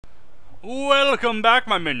Welcome back,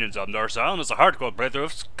 my minions. I'm Darcel, and it's a hardcore playthrough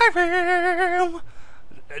of Skyrim.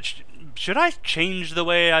 Should I change the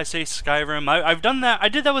way I say Skyrim? I've done that. I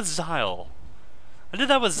did that with Xyle.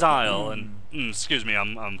 And excuse me,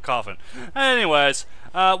 I'm coughing. Anyways,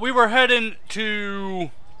 we were heading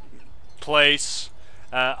to place.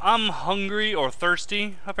 I'm hungry or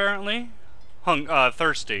thirsty, apparently.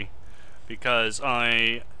 Thirsty, because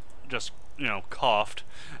I just coughed.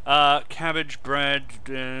 Cabbage bread.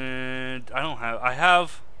 I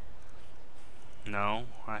have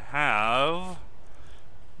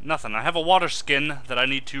nothing. I have a water skin that I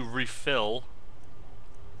need to refill.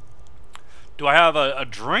 Do I have a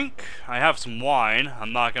drink? I have some wine.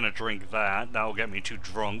 I'm not gonna drink that. That will get me too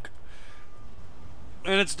drunk.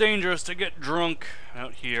 And it's dangerous to get drunk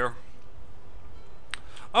out here.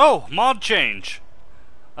 Oh, mod change.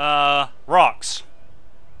 Rocks.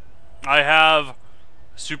 I have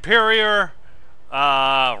superior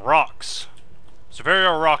rocks.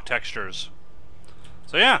 Superior rock textures.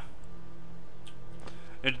 So yeah.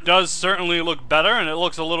 It does certainly look better, and it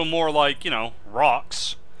looks a little more like,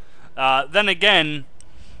 rocks. Then again,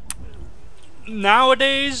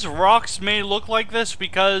 nowadays rocks may look like this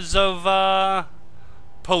because of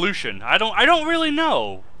pollution. I don't really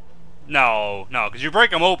know. No, because you break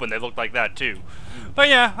them open, they look like that too. But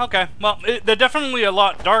yeah, okay. Well, they're definitely a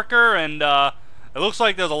lot darker, and it looks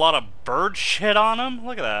like there's a lot of bird shit on them.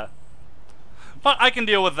 Look at that. But I can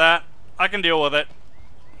deal with that. I can deal with it.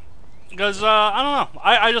 Because, I don't know.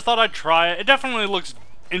 I just thought I'd try it. It definitely looks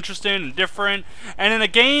interesting and different. And in a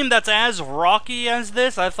game that's as rocky as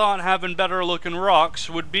this, I thought having better looking rocks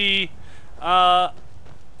would be,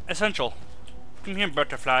 essential. Come here,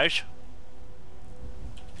 butterflies.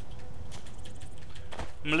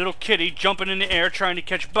 I'm a little kitty jumping in the air trying to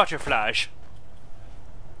catch butterflies.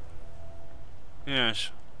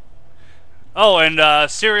 Yes. Oh, and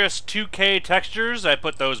Serious 2K textures, I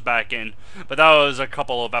put those back in. But that was a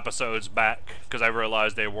couple of episodes back, because I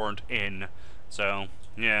realized they weren't in. So,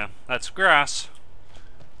 yeah, that's grass.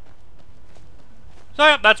 So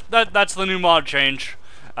yeah, that's the new mod change.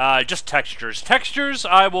 Just textures. Textures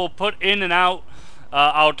I will put in and out.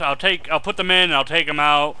 I'll put them in and I'll take them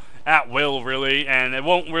out at will, really, and it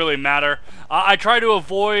won't really matter. I try to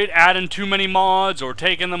avoid adding too many mods or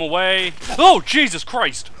taking them away. Oh, Jesus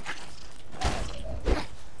Christ!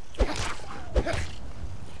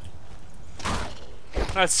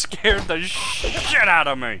 That scared the shit out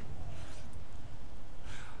of me.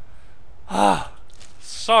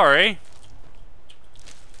 Sorry.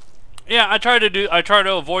 Yeah, I try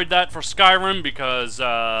to avoid that for Skyrim because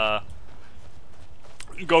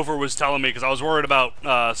Gopher was telling me, because I was worried about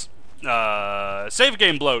save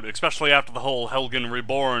game bloat, especially after the whole Helgen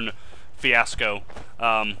Reborn fiasco,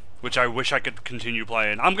 which I wish I could continue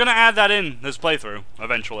playing. I'm gonna add that in this playthrough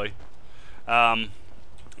eventually. I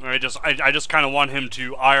just kind of want him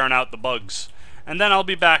to iron out the bugs, and then I'll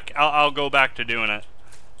be back. I'll go back to doing it,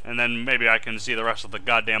 and then maybe I can see the rest of the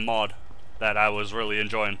goddamn mod that I was really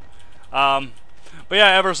enjoying. But yeah,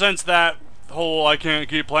 ever since that whole I can't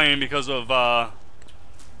keep playing because of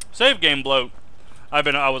save game bloat,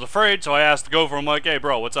 I was afraid, so I asked the Gopher, I'm like, hey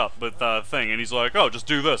bro, what's up with thing? And he's like, oh, just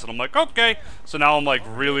do this. And I'm like, okay. So now I'm like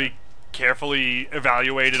really carefully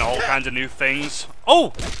evaluating all kinds of new things.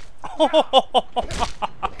 Oh!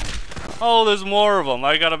 Oh, there's more of them.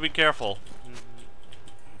 I gotta be careful.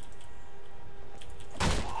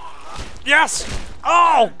 Yes!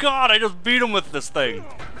 Oh god, I just beat him with this thing.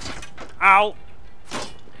 Ow.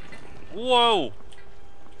 Whoa.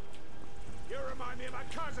 You remind me of my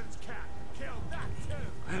cousin's cat. Killed that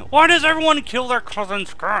too. Why does everyone kill their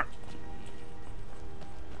cousin's cat?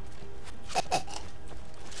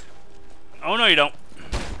 Oh no, you don't.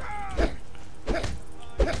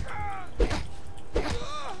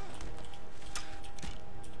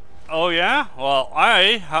 Oh yeah? Well,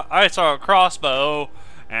 I saw a crossbow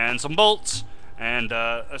and some bolts and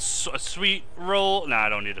a sweet roll. Nah, I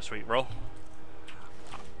don't need a sweet roll.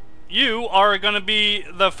 You are gonna be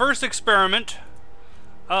the first experiment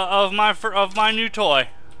of my new toy.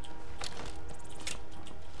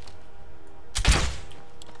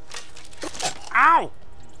 Ow!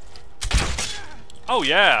 Oh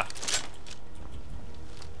yeah.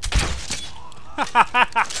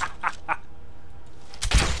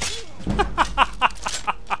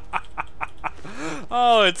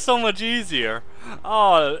 Oh, it's so much easier.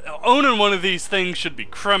 Oh, owning one of these things should be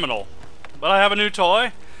criminal. But I have a new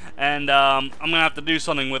toy, and I'm gonna have to do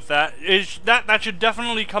something with that. That should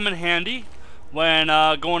definitely come in handy when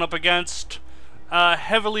going up against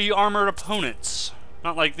heavily armored opponents.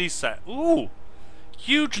 Not like these set. Ooh,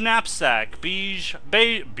 huge knapsack, beige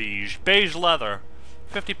leather.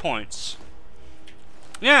 50 points.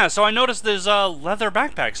 Yeah, so I noticed there's leather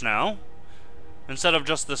backpacks now, instead of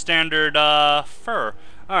just the standard fur.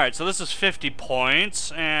 Alright, so this is 50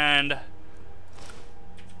 points, and...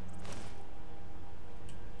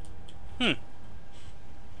 It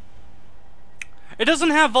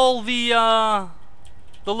doesn't have all the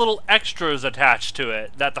little extras attached to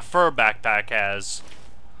it that the fur backpack has.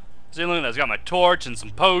 See, look at that. It's got my torch and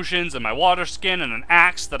some potions and my water skin and an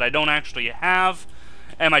axe that I don't actually have.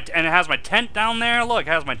 And it has my tent down there. Look, it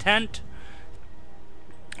has my tent.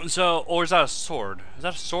 So, or is that a sword? Is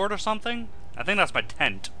that a sword or something? I think that's my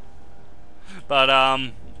tent. But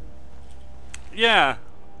yeah,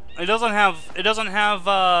 it doesn't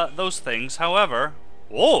have those things. However,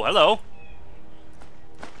 oh, hello.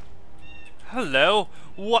 Hello.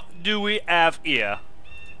 What do we have here?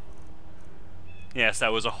 Yes,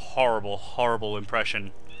 that was a horrible, horrible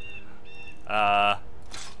impression. Okay,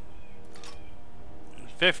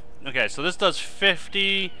 so this does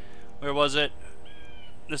 50. Where was it?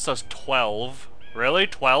 This does 12. Really?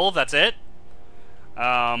 12? That's it?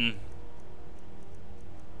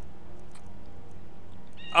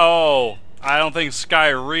 Oh, I don't think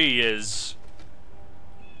SkyRe is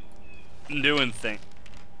doing things.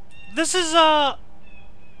 This is, oh,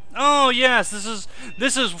 yes, this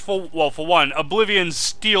is for, well, for one, Oblivion's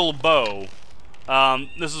steel bow.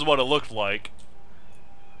 This is what it looked like.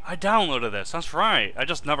 I downloaded this, that's right. I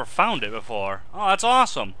just never found it before. Oh, that's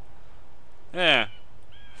awesome. Yeah.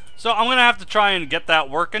 So I'm gonna have to try and get that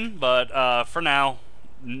working, but, for now,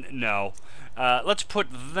 no. Let's put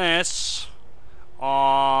this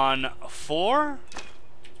on 4.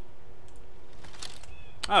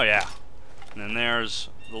 Oh, yeah. And then there's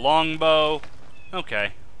the longbow.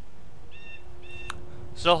 Okay.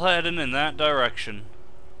 Still heading in that direction.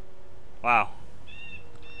 Wow.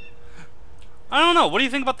 I don't know. What do you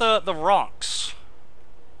think about the rocks?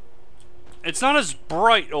 It's not as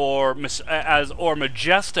bright or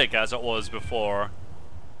majestic as it was before,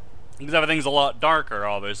 because everything's a lot darker,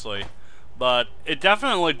 obviously. But it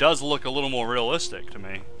definitely does look a little more realistic to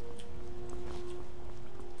me.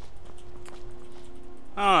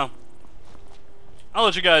 I don't know. I'll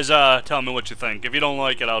let you guys tell me what you think. If you don't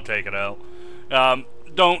like it, I'll take it out.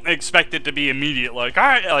 Don't expect it to be immediate. Like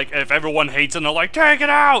if everyone hates it and they're like, take it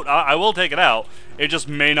out! I will take it out. It just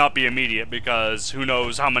may not be immediate because who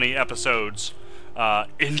knows how many episodes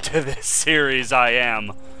into this series I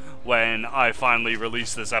am when I finally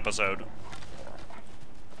release this episode.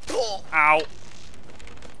 Ow.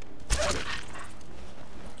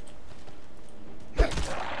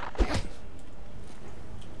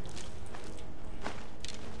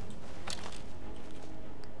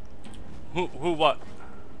 Who, what?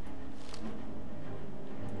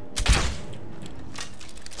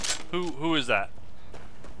 Who is that?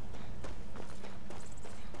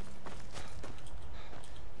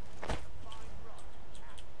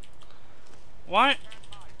 What?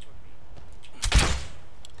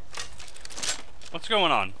 What's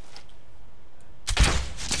going on?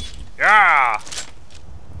 Yeah!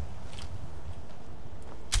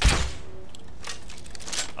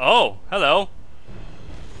 Oh, hello.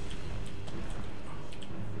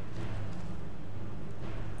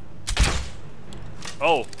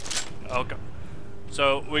 Oh, okay.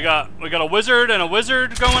 So we got a wizard and a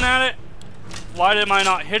wizard going at it. Why am I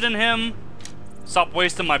not hitting him? Stop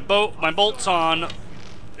wasting my bolts on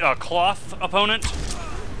a cloth opponent.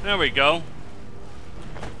 There we go.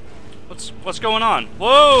 What's going on?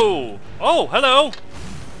 Whoa! Oh, hello.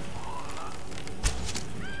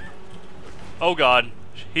 Oh God,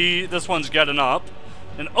 this one's getting up.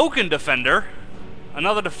 An Oaken defender,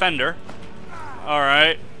 another defender. All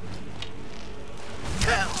right.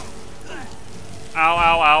 Ow,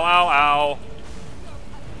 ow, ow, ow, ow.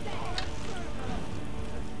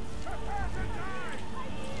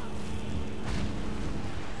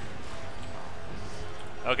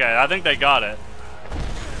 Okay, I think they got it.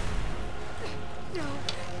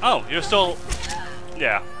 Oh, you're still...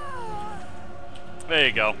 Yeah. There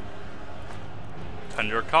you go.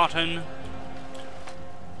 Tender cotton.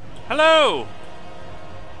 Hello!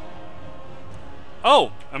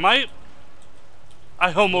 Oh, am I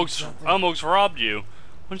almost robbed you.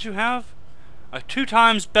 What did you have? A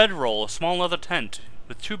 2x bedroll, a small leather tent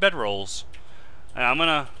with 2 bedrolls. I'm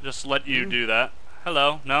gonna just let you do that.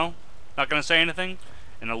 Hello, no? Not gonna say anything?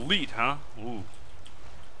 An elite, huh? Ooh.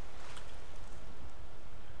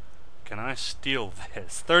 Can I steal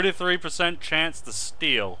this? 33% chance to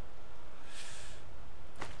steal.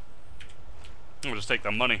 I'll just take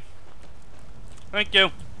the money. Thank you.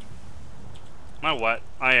 Am I what?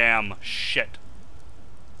 I am. Shit.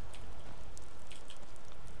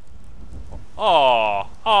 Oh,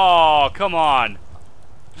 oh, come on.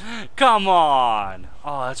 Come on.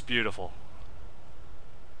 Oh, that's beautiful.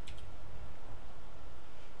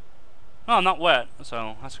 Oh, I'm not wet,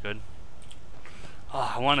 so that's good.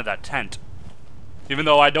 Oh, I wanted that tent. Even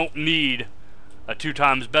though I don't need a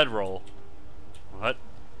 2x bedroll. What?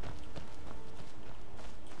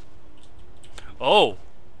 Oh!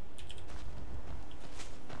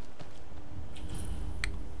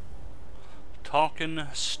 Talking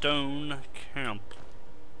Stone Camp.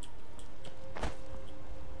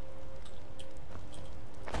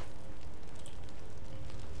 Do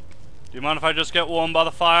you mind if I just get warm by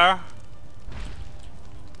the fire?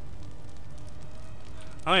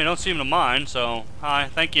 Oh, you don't seem to mind, so hi,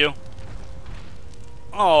 thank you.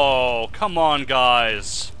 Oh, come on,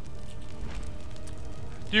 guys.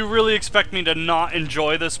 Do you really expect me to not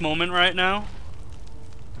enjoy this moment right now?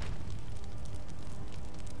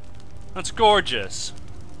 That's gorgeous.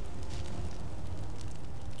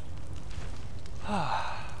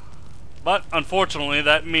 But, unfortunately,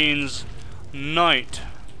 that means night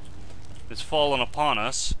is fallen upon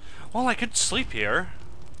us. Well, I could sleep here.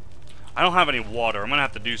 I don't have any water. I'm gonna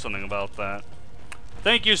have to do something about that.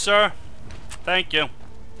 Thank you, sir. Thank you.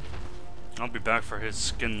 I'll be back for his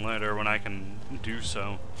skin later when I can do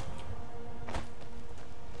so.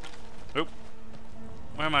 Oop.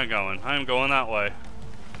 Where am I going? I am going that way.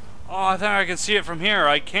 Oh, I think I can see it from here.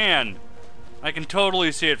 I can. I can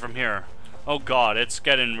totally see it from here. Oh god, it's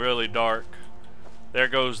getting really dark. There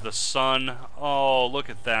goes the sun. Oh, look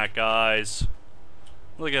at that, guys.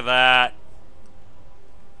 Look at that.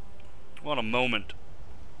 What a moment.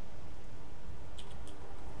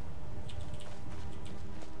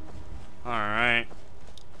 Alright.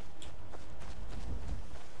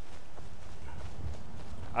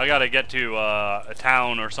 I gotta get to a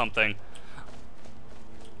town or something.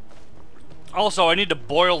 Also, I need to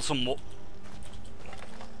boil some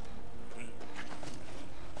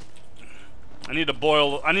I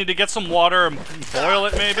need to get some water and boil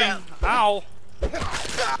it maybe? Ow!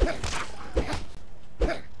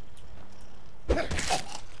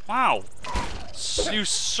 Wow. You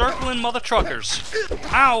circling mother truckers.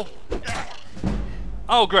 Ow!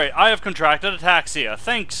 Oh great, I have contracted ataxia.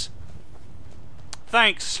 Thanks.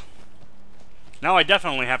 Thanks. Now I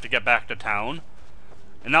definitely have to get back to town.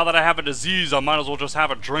 And now that I have a disease, I might as well just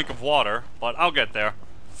have a drink of water. But I'll get there.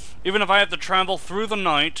 Even if I have to travel through the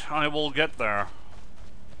night, I will get there.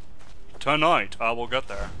 Tonight, I will get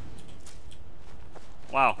there.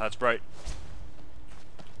 Wow, that's bright.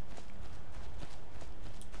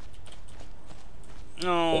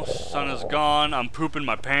 No, sun is gone. I'm pooping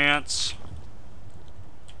my pants.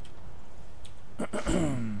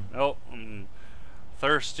 Oh, I'm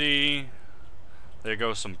thirsty. There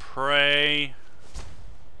goes some prey.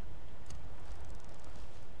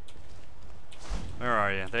 Where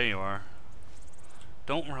are you? There you are.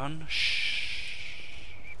 Don't run.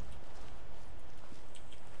 Shh.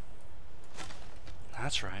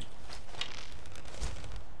 That's right.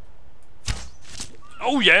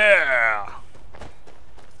 Oh yeah!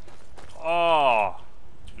 Oh.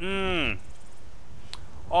 Mmm.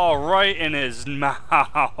 Oh, right in his mouth.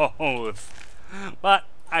 But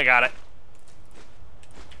I got it.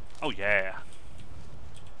 Oh yeah.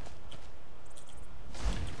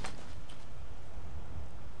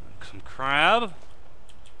 Some crab.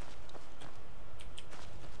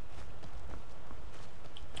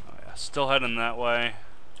 Oh yeah, still heading that way.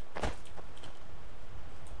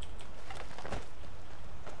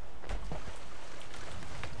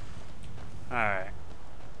 Alright.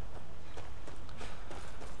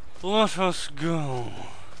 Let us go.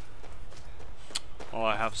 Well,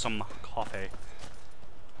 I have some coffee.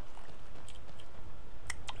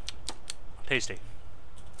 Tasty.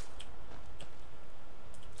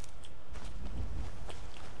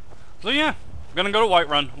 So yeah, we're gonna go to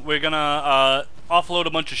Whiterun. We're gonna offload a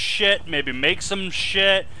bunch of shit, maybe make some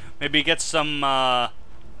shit, maybe get some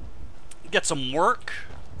work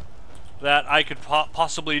that I could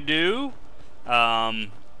possibly do.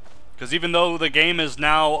 Because even though the game is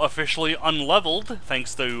now officially unleveled,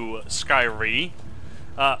 thanks to SkyRe,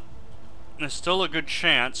 there's still a good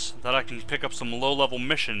chance that I can pick up some low-level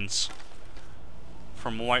missions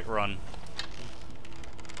from Whiterun.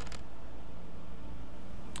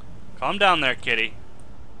 Calm down there, kitty.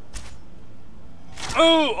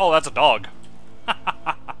 Oh! Oh, that's a dog.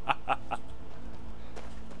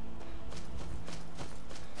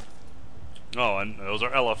 Oh, and those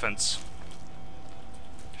are elephants.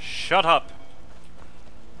 Shut up.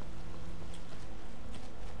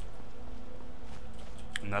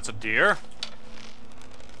 And that's a deer.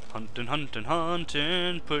 Hunting, hunting,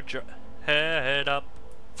 hunting. Put your head up.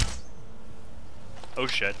 Oh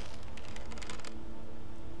shit.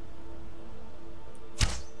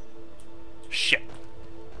 Shit.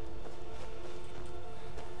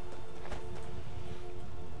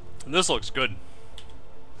 This looks good.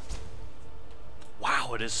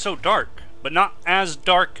 Wow, it is so dark, but not as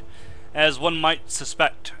dark as one might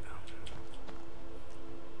suspect.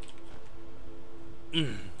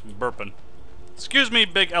 Burping. Excuse me,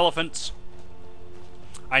 big elephants.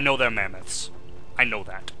 I know they're mammoths. I know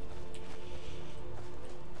that.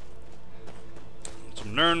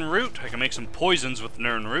 Some Nern root. I can make some poisons with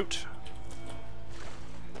Nern root.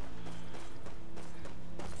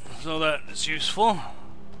 So that is useful.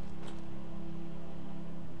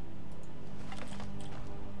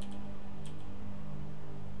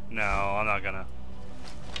 No, I'm not gonna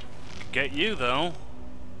get you though.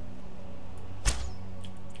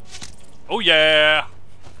 Oh yeah!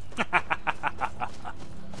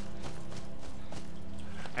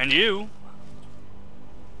 And you.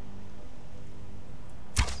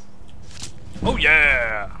 Oh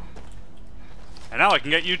yeah! And now I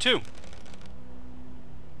can get you too.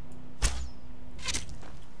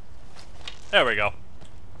 There we go.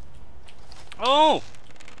 Oh!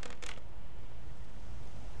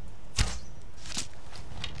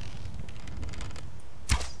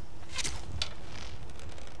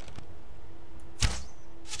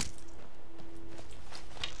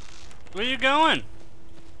 Where you going?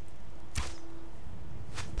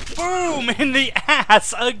 Boom! In the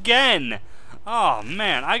ass again! Oh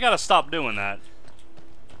man, I gotta stop doing that.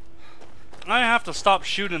 I have to stop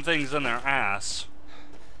shooting things in their ass.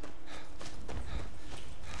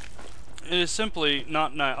 It is simply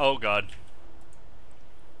not nice. Oh god.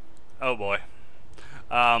 Oh boy.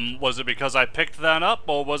 Was it because I picked that up,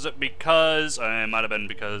 or was it because... it might have been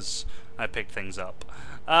because I picked things up.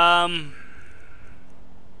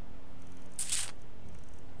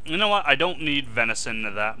 You know what? I don't need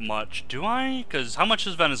venison that much, do I? Because how much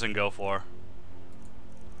does venison go for?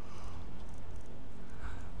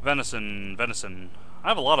 Venison. I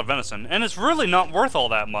have a lot of venison, and it's really not worth all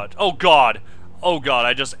that much. Oh god. Oh god,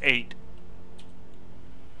 I just ate.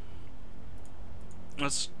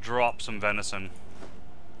 Let's drop some venison.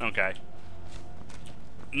 Okay.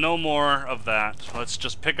 No more of that. Let's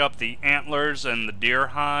just pick up the antlers and the deer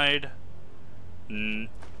hide.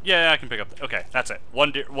 Yeah, I can pick up... Okay, that's it.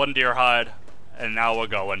 One deer hide, and now we're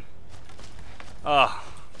going.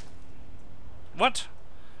 What?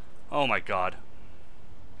 Oh my god.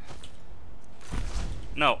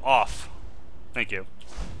 No, off. Thank you.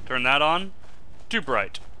 Turn that on. Too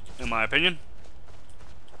bright, in my opinion.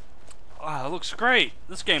 Ah, it looks great.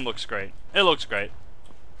 This game looks great. It looks great.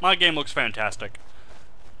 My game looks fantastic.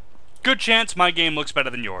 Good chance my game looks better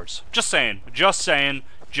than yours. Just saying. Just saying.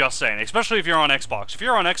 Just saying. Especially if you're on Xbox. If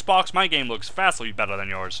you're on Xbox, my game looks vastly better than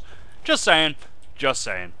yours. Just saying. Just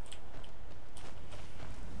saying.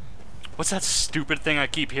 What's that stupid thing I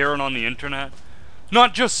keep hearing on the internet?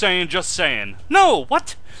 Not just saying, just saying. No!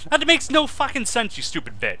 What? That makes no fucking sense, you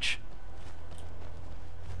stupid bitch.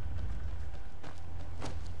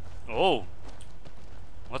 Oh.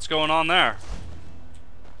 What's going on there?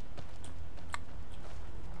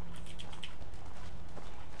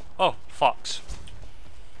 Oh, fox.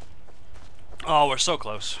 Oh, we're so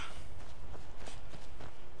close.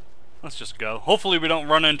 Let's just go. Hopefully we don't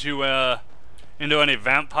run into any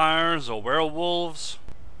vampires or werewolves.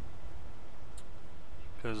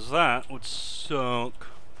 Because that would suck.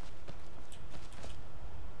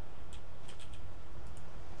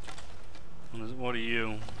 What are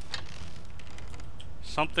you?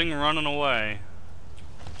 Something running away.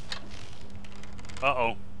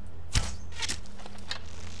 Uh-oh.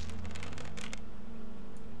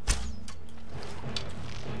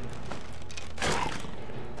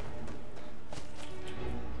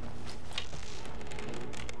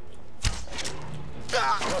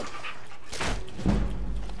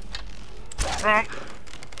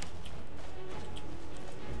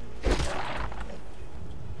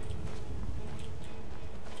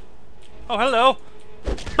 Oh, hello.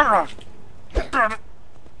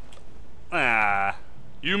 Ah,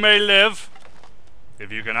 you may live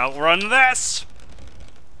if you can outrun this.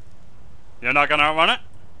 You're not gonna outrun it?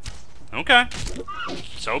 Okay.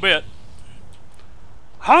 So be it.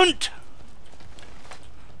 Hunt!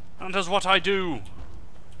 Hunt is what I do.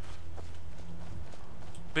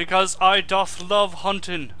 Because I doth love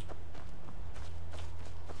hunting.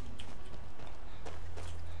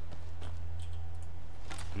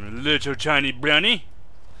 Little tiny bunny.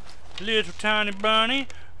 Little tiny bunny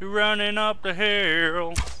running up the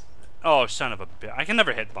hill. Oh, son of a bitch. I can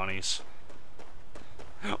never hit bunnies.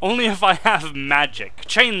 Only if I have magic.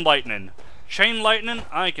 Chain lightning. Chain lightning,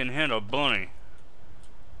 I can hit a bunny.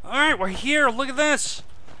 Alright, we're here. Look at this.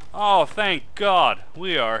 Oh, thank God.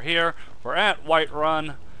 We are here. We're at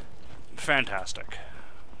Whiterun. Fantastic.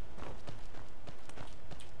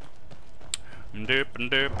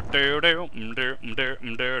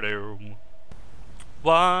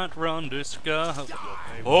 Whiterun discover.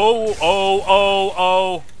 Oh, oh, oh,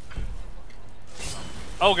 oh.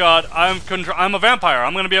 Oh God, I'm a vampire.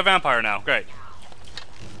 I'm gonna be a vampire now. Great.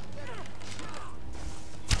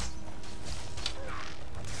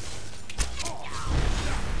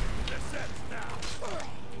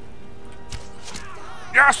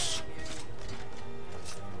 Yes!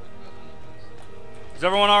 Is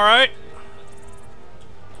everyone alright?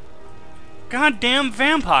 Goddamn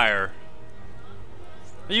vampire.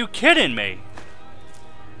 Are you kidding me?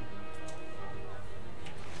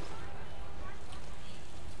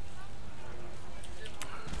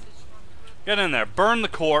 Get in there. Burn the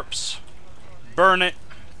corpse. Burn it.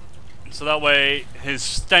 So that way his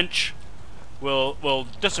stench will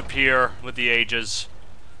disappear with the ages.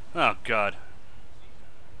 Oh God.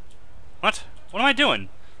 What? What am I doing?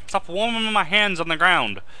 Stop warming my hands on the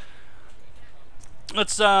ground.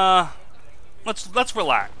 Let's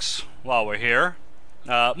relax while we're here.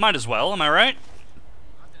 Might as well, am I right?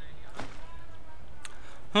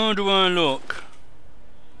 How do I look?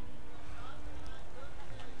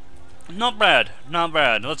 Not bad, not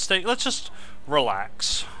bad. Let's just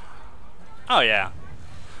relax. Oh yeah.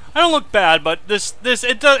 I don't look bad, but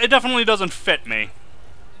it definitely doesn't fit me.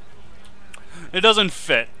 It doesn't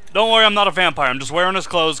fit. Don't worry, I'm not a vampire. I'm just wearing his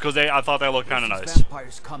clothes because I thought they looked kind of nice.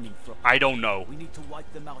 Vampires coming from? I don't know. We need to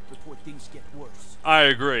wipe them out before things get worse. I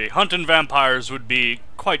agree. Hunting vampires would be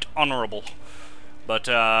quite honorable. But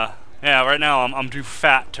yeah, right now I'm too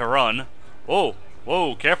fat to run. Whoa,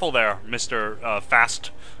 whoa, careful there, Mr.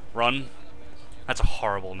 Fast Run. That's a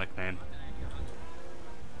horrible nickname.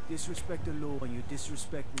 Disrespect the law, you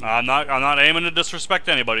disrespect me. I'm not aiming to disrespect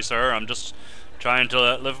anybody, sir. I'm just trying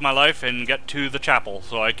to live my life and get to the chapel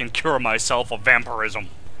so I can cure myself of vampirism.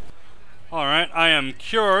 Alright, I am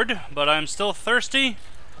cured, but I'm still thirsty,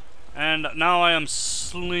 and now I am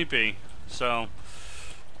sleepy, so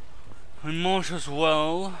I might as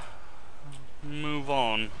well move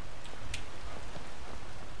on.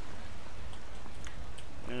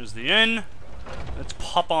 There's the inn. Let's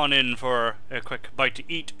pop on in for a quick bite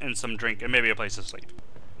to eat and some drink and maybe a place to sleep.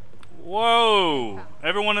 Whoa!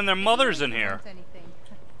 Everyone and their mother's in here. I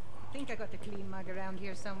think I got a clean mug around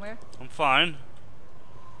here somewhere. I'm fine.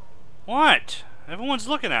 What? Everyone's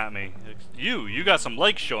looking at me. You got some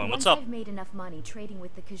legs showing. What's up? Once I've made enough money trading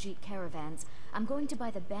with the Kahjiit caravans, I'm going to buy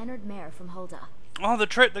the bannered mare from Hulda. Oh,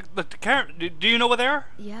 do you know where they are?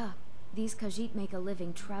 Yeah. These Kahjiit make a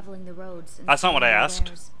living traveling the roads. And that's not what I asked.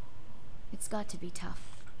 Wares. It's got to be tough.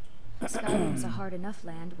 Skyrim's a hard enough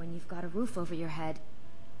land when you've got a roof over your head.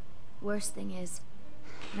 Worst thing is,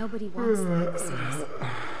 nobody wants them in the cities.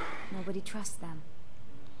 Nobody trusts them.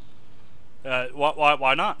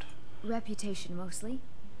 Why not? Reputation, mostly.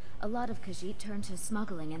 A lot of Kahjiit turn to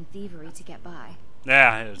smuggling and thievery to get by.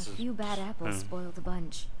 Yeah, a few bad apples spoil the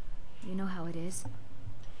bunch. You know how it is.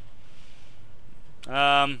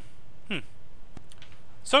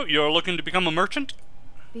 So, you're looking to become a merchant?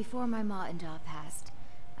 Before my ma and da passed,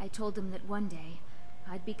 I told them that one day,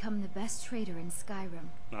 I'd become the best trader in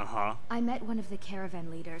Skyrim. Uh-huh. I met one of the caravan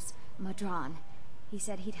leaders, Madran. He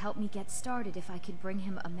said he'd help me get started if I could bring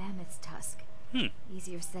him a mammoth's tusk.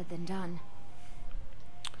 Easier said than done.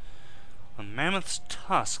 A mammoth's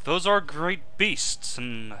tusk. Those are great beasts,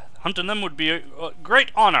 and hunting them would be a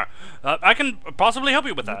great honor. I can possibly help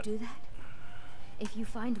you with that. Do that? If you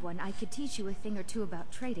find one, I could teach you a thing or two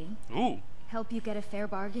about trading. Ooh. Help you get a fair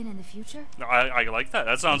bargain in the future? I like that.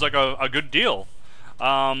 That sounds like a good deal.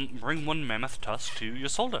 Bring one mammoth tusk to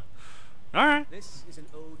Ysolda. Alright. This is an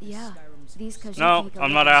ode to Yeah. Skyrim's These Kahjiit No, make a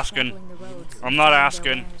I'm not living asking. traveling the roads I'm and not selling their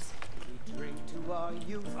asking. wares. drink to our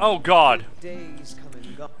youth. Oh, God. Days come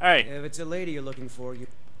and go. Hey. If it's a lady you're looking for, you.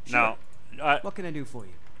 No. What can I do for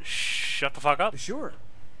you? Shut the fuck up. Sure.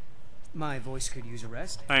 My voice could use a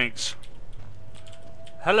rest. Thanks.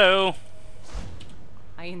 Hello.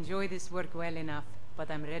 I enjoy this work well enough,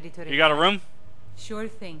 but I'm ready to retire. You got a room? Sure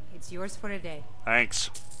thing. It's yours for a day. Thanks.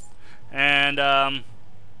 And, I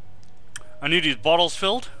need these bottles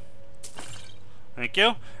filled. Thank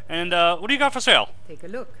you. And, what do you got for sale? Take a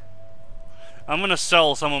look. I'm gonna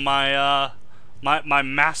sell some of my, my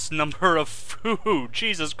mass number of food.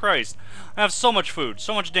 Jesus Christ. I have so much food.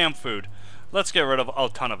 So much damn food. Let's get rid of a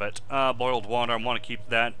ton of it. Boiled water, I want to keep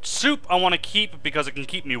that. Soup, I want to keep because it can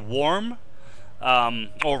keep me warm.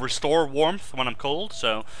 Or restore warmth when I'm cold.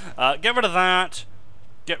 So, get rid of that.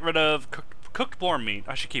 Get rid of cooked boar meat.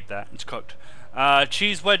 I should keep that. It's cooked.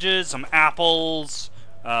 cheese wedges, some apples,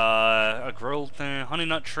 a grilled thing, honey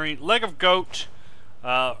nut tree, leg of goat.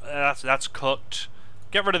 That's cooked.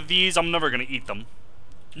 Get rid of these. I'm never gonna eat them.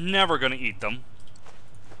 Never gonna eat them.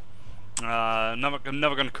 I'm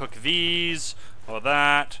never gonna cook these or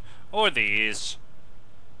that or these.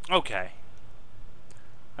 Okay.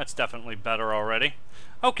 That's definitely better already.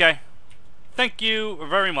 Okay. Thank you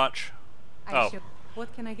very much.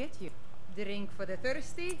 What can I get you? Drink for the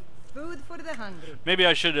thirsty, food for the hungry. Maybe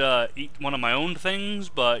I should eat one of my own things,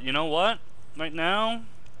 but you know what? Right now,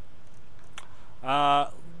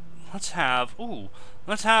 let's have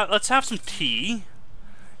some tea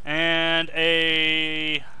and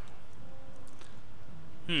a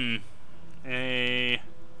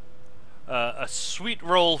sweet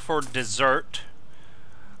roll for dessert.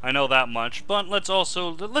 I know that much, but let's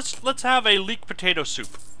have a leek potato soup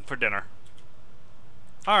for dinner.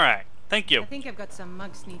 All right, thank you. I think I've got some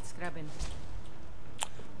mugs need scrubbing.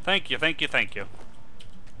 Thank you.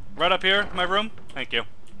 Right up here in my room. Thank you.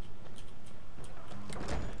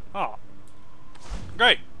 Oh,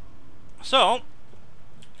 great. So,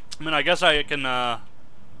 I mean, I guess I can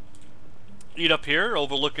eat up here,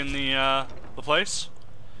 overlooking the place.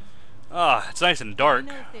 It's nice and dark.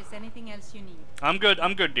 Let me know if there's anything else you need. I'm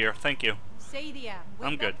good, dear. Thank you. Sadia,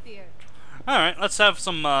 I'm good. Dear. All right, let's have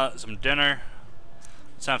some dinner.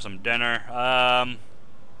 Let's have some dinner.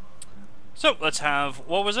 So let's have,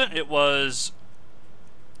 what was it? It was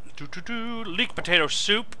leek potato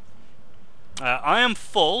soup. I am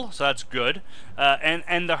full, so that's good.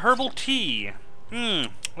 And the herbal tea. That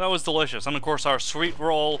was delicious. And of course our sweet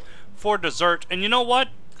roll for dessert. And you know what?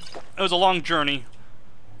 It was a long journey.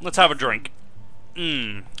 Let's have a drink.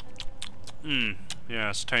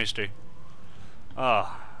 Yes, tasty.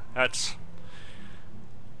 That's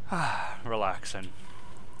relaxing.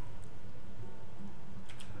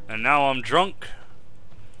 And now I'm drunk,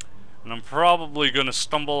 and I'm probably gonna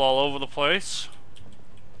stumble all over the place,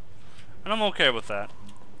 and I'm okay with that.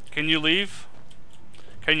 Can you leave?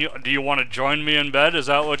 Do you want to join me in bed? Is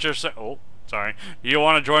that what you're saying? Oh, sorry. Do you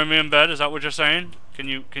want to join me in bed? Is that what you're saying? Can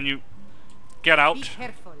you get out? Be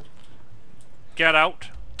careful. Get out.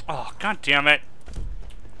 Oh, god damn it.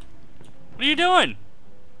 What are you doing?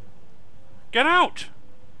 Get out.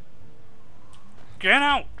 Get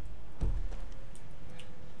out.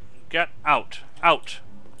 Get out. Out.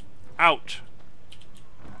 Out.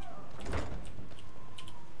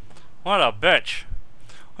 What a bitch.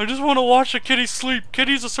 I just want to watch the kitties sleep.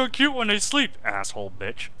 Kitties are so cute when they sleep. Asshole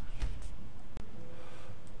bitch.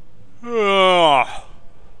 Well,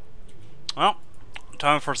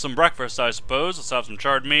 time for some breakfast, I suppose. Let's have some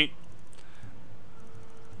charred meat.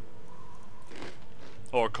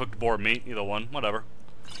 Or cooked boar meat, either one, whatever.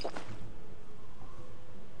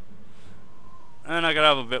 And I gotta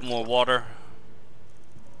have a bit more water.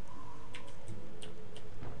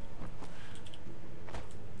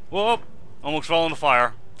 Whoop! Almost fell in the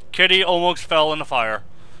fire. Kitty almost fell in the fire.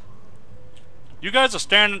 You guys are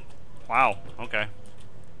standing... Wow, okay.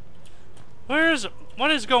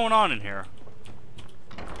 What is going on in here?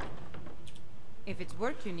 If it's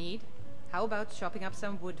work you need, how about chopping up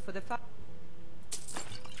some wood for the fire?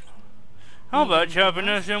 How about chopping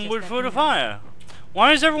us some wood for the fire?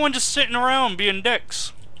 Why is everyone just sitting around being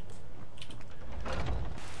dicks?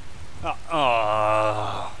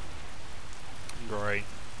 Great.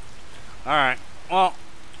 Alright, well,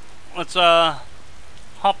 let's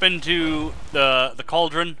hop into the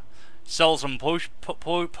cauldron, sell some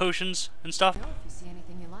potions and stuff. If you see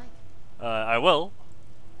anything you like. I will.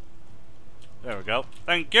 There we go.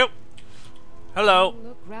 Thank you. Hello. You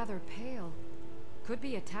look rather pale. Could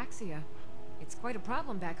be ataxia. It's quite a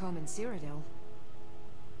problem back home in Cyrodiil.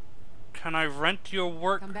 Can I rent your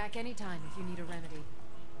work? Come back anytime if you need a remedy.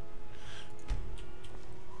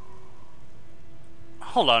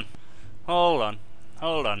 Hold on. Hold on.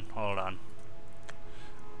 Hold on. Hold on.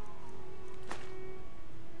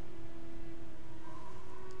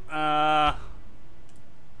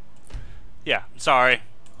 Yeah, sorry.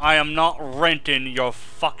 I am not renting your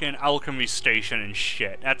fucking alchemy station and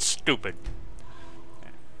shit. That's stupid.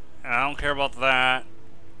 I don't care about that.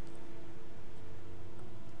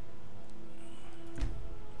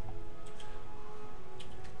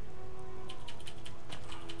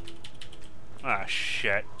 Ah,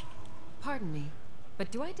 shit. Pardon me,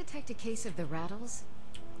 but do I detect a case of the rattles?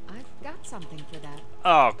 I've got something for that.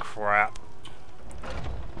 Oh, crap.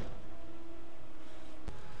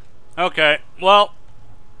 Okay, well,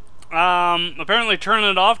 apparently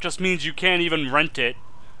turning it off just means you can't even rent it,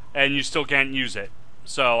 and you still can't use it.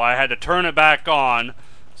 So I had to turn it back on,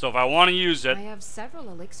 so if I want to use it... I have several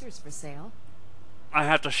elixirs for sale. I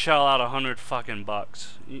have to shell out 100 fucking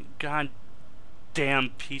bucks. You god damn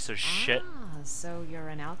piece of shit. Ah, so you're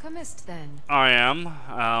an alchemist then. I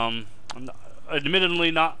am.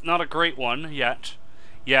 Admittedly not a great one yet,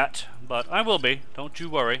 but I will be. Don't you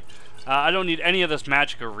worry. I don't need any of this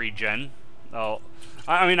magicka regen. Oh,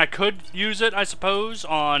 I mean I could use it, I suppose,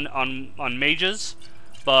 on mages,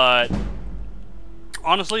 but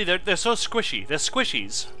honestly, they're so squishy. They're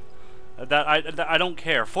squishies that I don't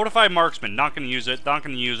care. Fortified marksman, not gonna use it. Not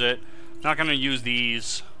gonna use it. Not gonna use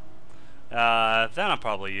these. Then I'll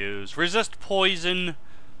probably use resist poison.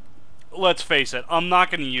 Let's face it, I'm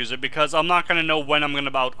not gonna use it because I'm not gonna know when I'm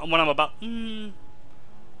about. No,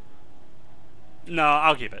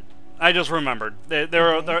 I'll keep it. I just remembered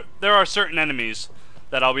there are certain enemies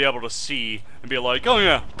that I'll be able to see and be like, oh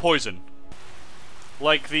yeah, poison.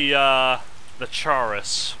 Like the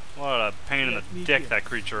Charis. What a pain in the dick that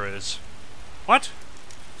creature is. What?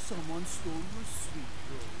 Someone stole your sweet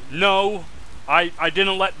roll. No, I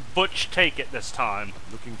didn't let Butch take it this time.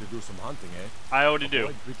 Looking to do some hunting, eh? I already do.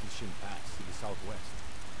 Avoid British Pass to the southwest.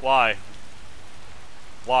 Why?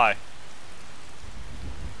 Why?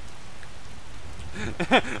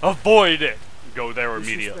 Avoid it. Go there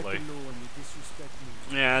immediately. Disrespect the law and you disrespect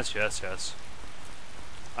me. Yes.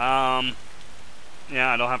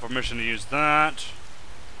 Yeah, I don't have permission to use that.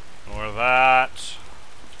 Or that.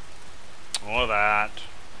 Or that.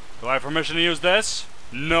 Do I have permission to use this?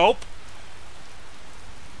 Nope.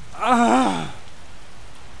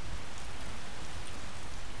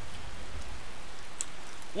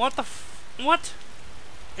 What the what?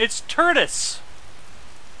 It's Turtis.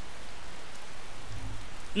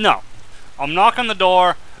 No. I'm knocking the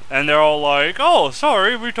door, and they're all like, oh,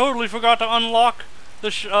 sorry, we totally forgot to unlock the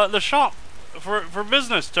shop for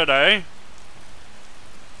business today.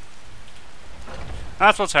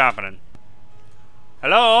 That's what's happening.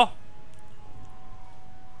 Hello?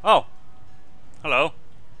 Oh. Hello.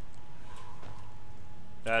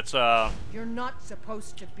 That's, You're not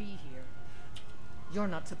supposed to be here. You're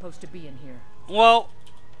not supposed to be in here. well,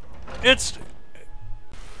 it's...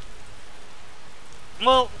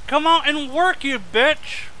 Well, come out and work, you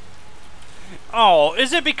bitch! Oh,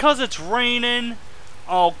 is it because it's raining?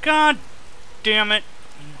 Oh, god damn it.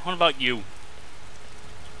 What about you?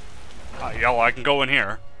 Yeah, I can go in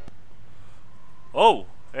here. Oh,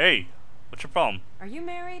 hey. What's your problem? Are you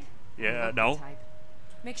married? Yeah, Local no. type.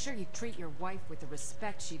 Make sure you treat your wife with the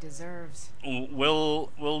respect she deserves. Will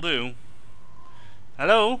do.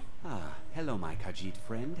 Hello? Ah, hello, my Kahjiit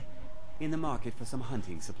friend. In the market for some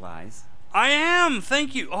hunting supplies. I am,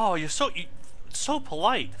 thank you. Oh, you're so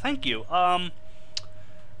polite. Thank you. Yeah,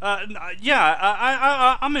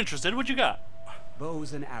 I'm interested. What you got?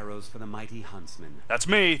 Bows and arrows for the mighty huntsman. That's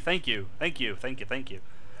me. Thank you.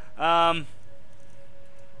 Some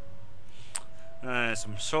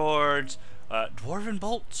swords. Dwarven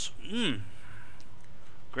bolts.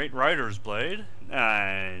 Great rider's blade.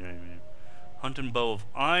 Hunting bow of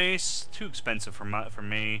ice. Too expensive for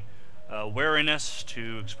me. Wariness.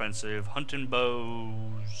 Too expensive. Hunting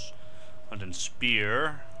bows. Hunting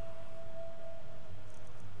spear.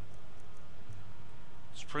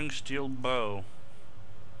 Spring steel bow.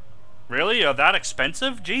 Really? Are that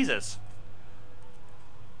expensive? Jesus.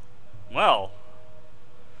 Well.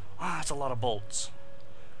 Ah, that's a lot of bolts.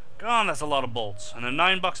 God, that's a lot of bolts. And then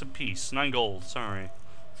 $9 a piece. 9 gold. Sorry,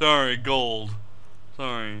 gold.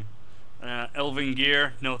 Sorry. Elven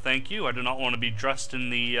gear. No, thank you. I do not want to be dressed in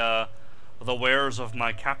the wares of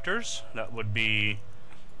my captors. That would be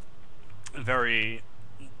very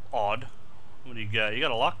odd. What do you got? You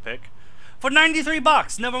got a lockpick for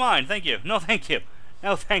 $93. Never mind. Thank you. No, thank you.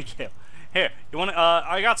 No, thank you. Here, you want?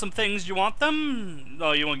 I got some things. You want them?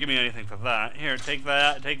 No, you won't give me anything for that. Here, take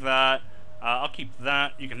that. Take that. I'll keep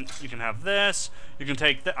that. You can have this. You can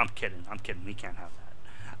take that. I'm kidding. We can't have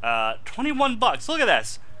that. $21. Look at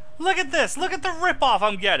this. Look at this. Look at the ripoff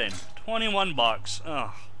I'm getting. $21.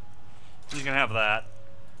 Ugh. You can have that.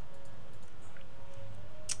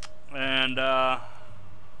 And I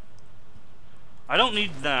don't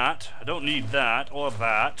need that. I don't need that or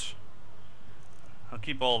that. I'll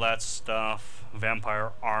keep all that stuff.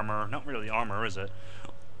 Vampire armor. Not really armor, is it?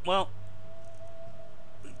 Well,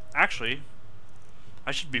 actually,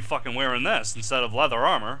 I should be fucking wearing this instead of leather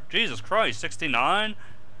armor. Jesus Christ, 69?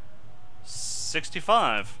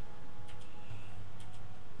 65.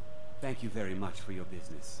 Thank you very much for your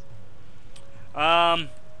business. You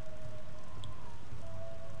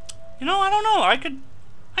know, I don't know. I could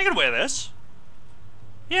wear this.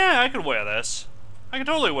 Yeah, I could wear this. I could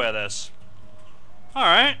totally wear this. All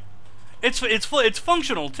right. It's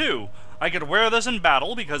functional too. I could wear this in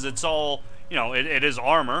battle because it's all, you know, it is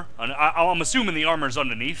armor. And I'm assuming the armor's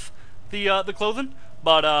underneath the clothing.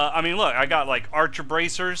 But I mean, look, I got like archer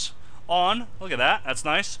bracers on. Look at that. That's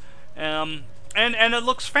nice. And it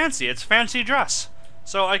looks fancy. It's fancy dress.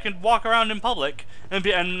 So I can walk around in public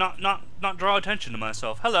and not draw attention to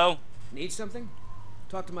myself. Hello. Need something?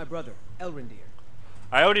 Talk to my brother, Elrendir.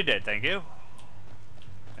 I already did, thank you.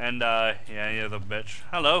 And yeah, you're the bitch.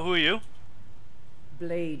 Hello, who are you?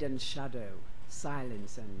 Blade and shadow,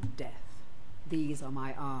 silence and death. These are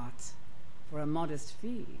my arts. For a modest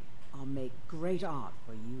fee, I'll make great art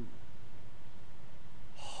for you.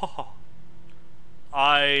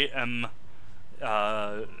 I am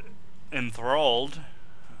enthralled.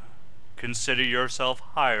 Consider yourself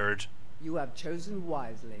hired. You have chosen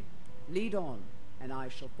wisely. Lead on, and I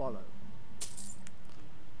shall follow.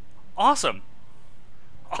 Awesome.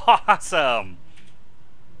 Awesome.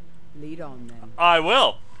 Lead on, then. I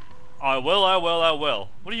will. I will.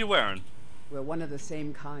 What are you wearing? We're one of the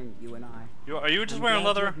same kind, you and I. Are you just I'm wearing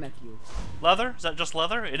glad to leather? have met you. Leather? Is that just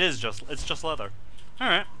leather? It's just leather.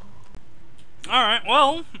 Alright. Alright,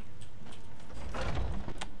 well.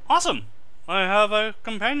 Awesome. I have a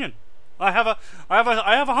companion. I have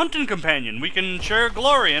a hunting companion. We can share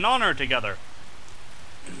glory and honor together.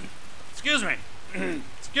 Excuse me.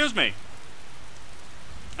 Excuse me.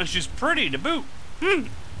 And she's pretty to boot.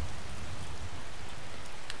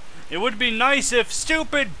 It would be nice if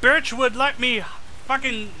stupid bitch would let me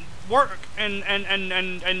fucking work and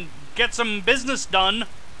get some business done.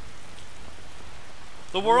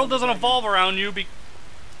 The world doesn't evolve around you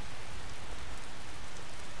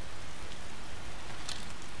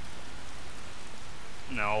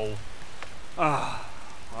No. I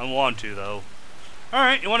want to, though.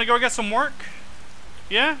 Alright, you want to go get some work?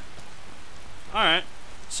 Yeah? Alright.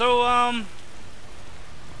 So,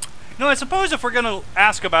 no, I suppose if we're gonna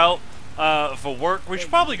ask about, for work, we should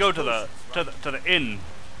probably go to the inn.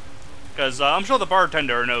 Because, I'm sure the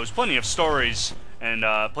bartender knows plenty of stories and,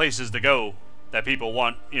 places to go that people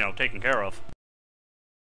want, you know, taken care of.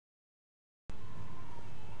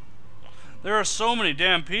 There are so many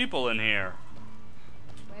damn people in here.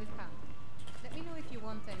 Welcome. Let me know if you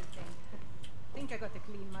want anything. I think I got a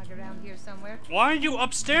clean mug around here somewhere. Why are you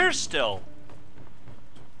upstairs still?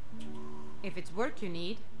 If it's work you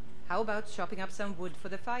need, how about chopping up some wood for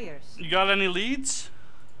the fires? You got any leads?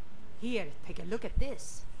 Here, take a look at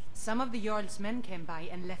this. Some of the Jarl's men came by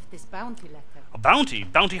and left this bounty letter. A bounty?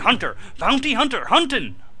 Bounty hunter! Bounty hunter!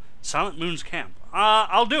 Huntin'! Silent Moon's camp.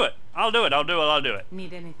 I'll do it. I'll do it.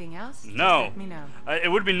 Need anything else? No. Just let me know.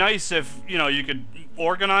 It would be nice if, you know, you could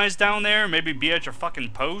organize down there, maybe be at your fucking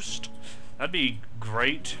post. That'd be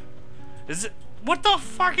great. What the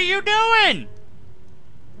fuck are you doing?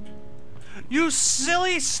 You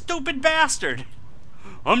silly, stupid bastard.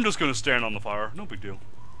 I'm just gonna stand on the fire. No big deal.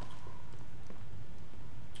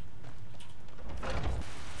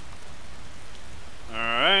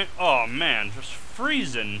 Alright. Oh, man. Just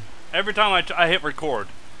freezing. Every time I hit record.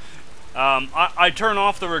 I turn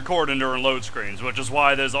off the recording during load screens, which is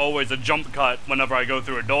why there's always a jump cut whenever I go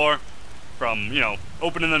through a door. From, you know,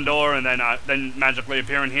 opening the door and then magically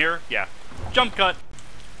appearing here. Yeah. Jump cut.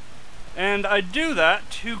 And I do that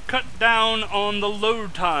to cut down on the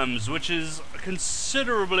load times, which is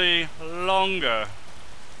considerably longer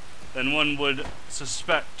than one would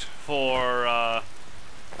suspect for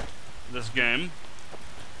this game.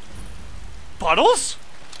 Puddles?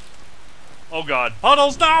 Oh god.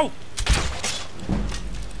 Puddles, no!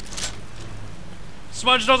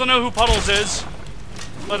 Smudge doesn't know who Puddles is,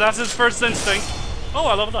 but that's his first instinct. Oh,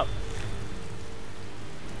 I leveled up.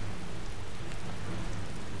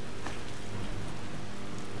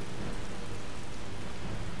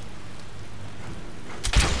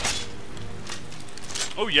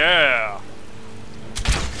 Oh yeah!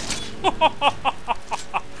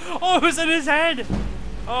 Oh, it was in his head!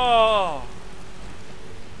 Oh!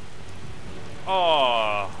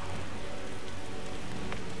 Oh!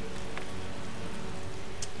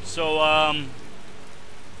 So,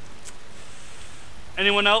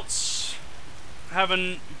 anyone else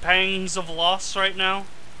having pangs of loss right now?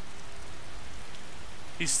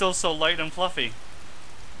 He's still so light and fluffy.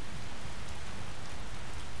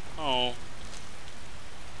 Oh.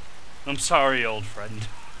 I'm sorry, old friend.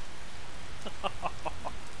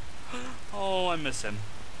 Oh, I miss him.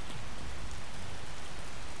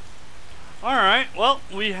 Alright, well,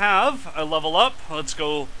 we have a level up. Let's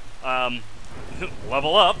go,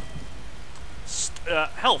 level up.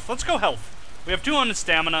 Health. Let's go health. We have 200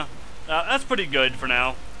 stamina. That's pretty good for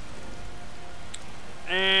now.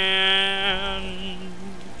 And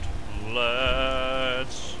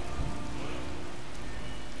let's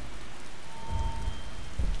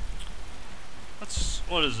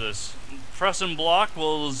is this? Press and block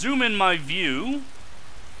will zoom in my view.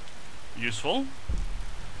 Useful.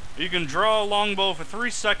 You can draw a longbow for 3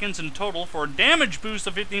 seconds in total for a damage boost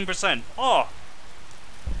of 15%. Oh!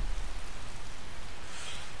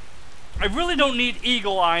 I really don't need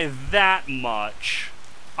Eagle Eye that much.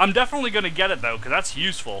 I'm definitely going to get it though, because that's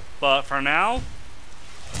useful. But for now,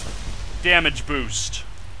 damage boost.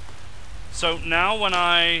 So now when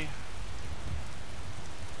I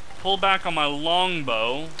pull back on my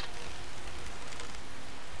longbow,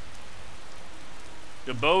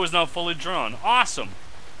 the bow is now fully drawn. Awesome!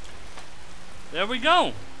 There we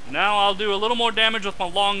go. Now I'll do a little more damage with my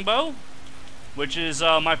longbow, which is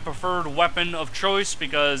my preferred weapon of choice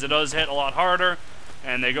because it does hit a lot harder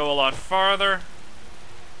and they go a lot farther.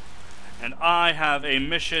 And I have a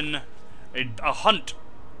mission, a hunt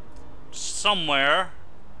somewhere,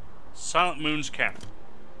 Silent Moon's camp,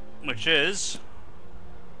 which is,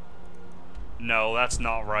 no, that's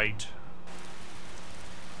not right.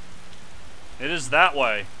 It is that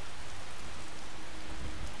way.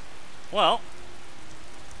 Well,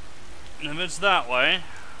 if it's that way,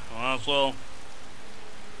 I might as well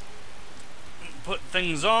put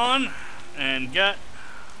things on and get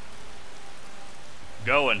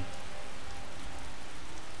going.